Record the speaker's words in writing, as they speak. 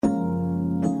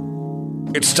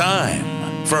It's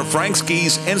time for Frank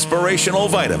Ski's Inspirational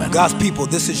Vitamin. God's people,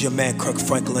 this is your man, Kirk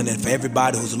Franklin, and for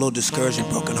everybody who's a little discouraged and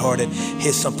brokenhearted,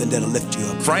 here's something that'll lift you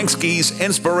up. Frank Ski's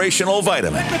Inspirational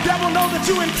Vitamin. Let the devil know that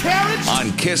you encouraged.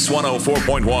 On KISS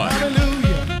 104.1. Hallelujah.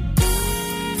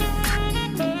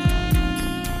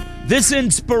 This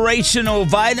Inspirational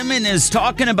Vitamin is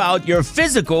talking about your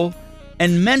physical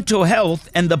and mental health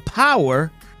and the power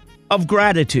of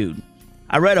gratitude.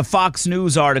 I read a Fox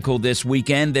News article this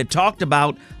weekend that talked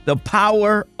about the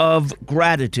power of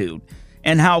gratitude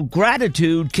and how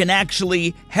gratitude can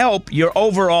actually help your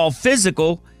overall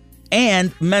physical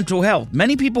and mental health.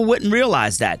 Many people wouldn't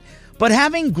realize that, but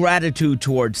having gratitude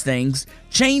towards things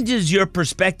changes your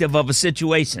perspective of a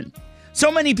situation.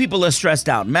 So many people are stressed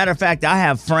out. Matter of fact, I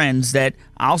have friends that,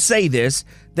 I'll say this,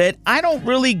 that I don't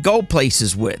really go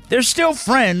places with. They're still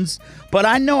friends, but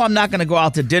I know I'm not going to go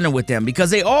out to dinner with them because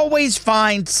they always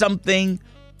find something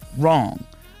wrong.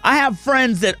 I have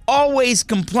friends that always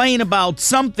complain about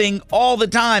something all the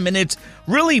time, and it's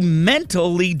really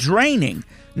mentally draining.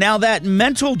 Now, that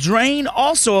mental drain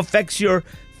also affects your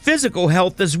physical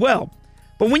health as well.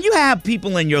 But when you have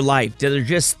people in your life that are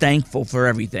just thankful for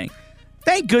everything,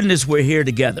 thank goodness we're here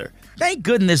together. Thank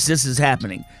goodness this is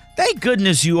happening. Thank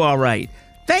goodness you are right.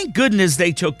 Thank goodness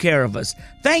they took care of us.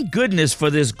 Thank goodness for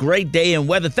this great day and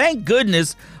weather. Thank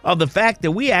goodness of the fact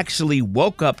that we actually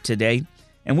woke up today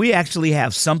and we actually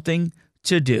have something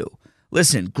to do.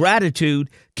 Listen, gratitude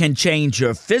can change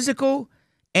your physical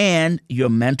and your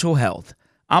mental health.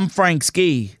 I'm Frank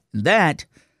Ski. That's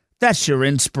your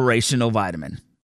Inspirational Vitamin.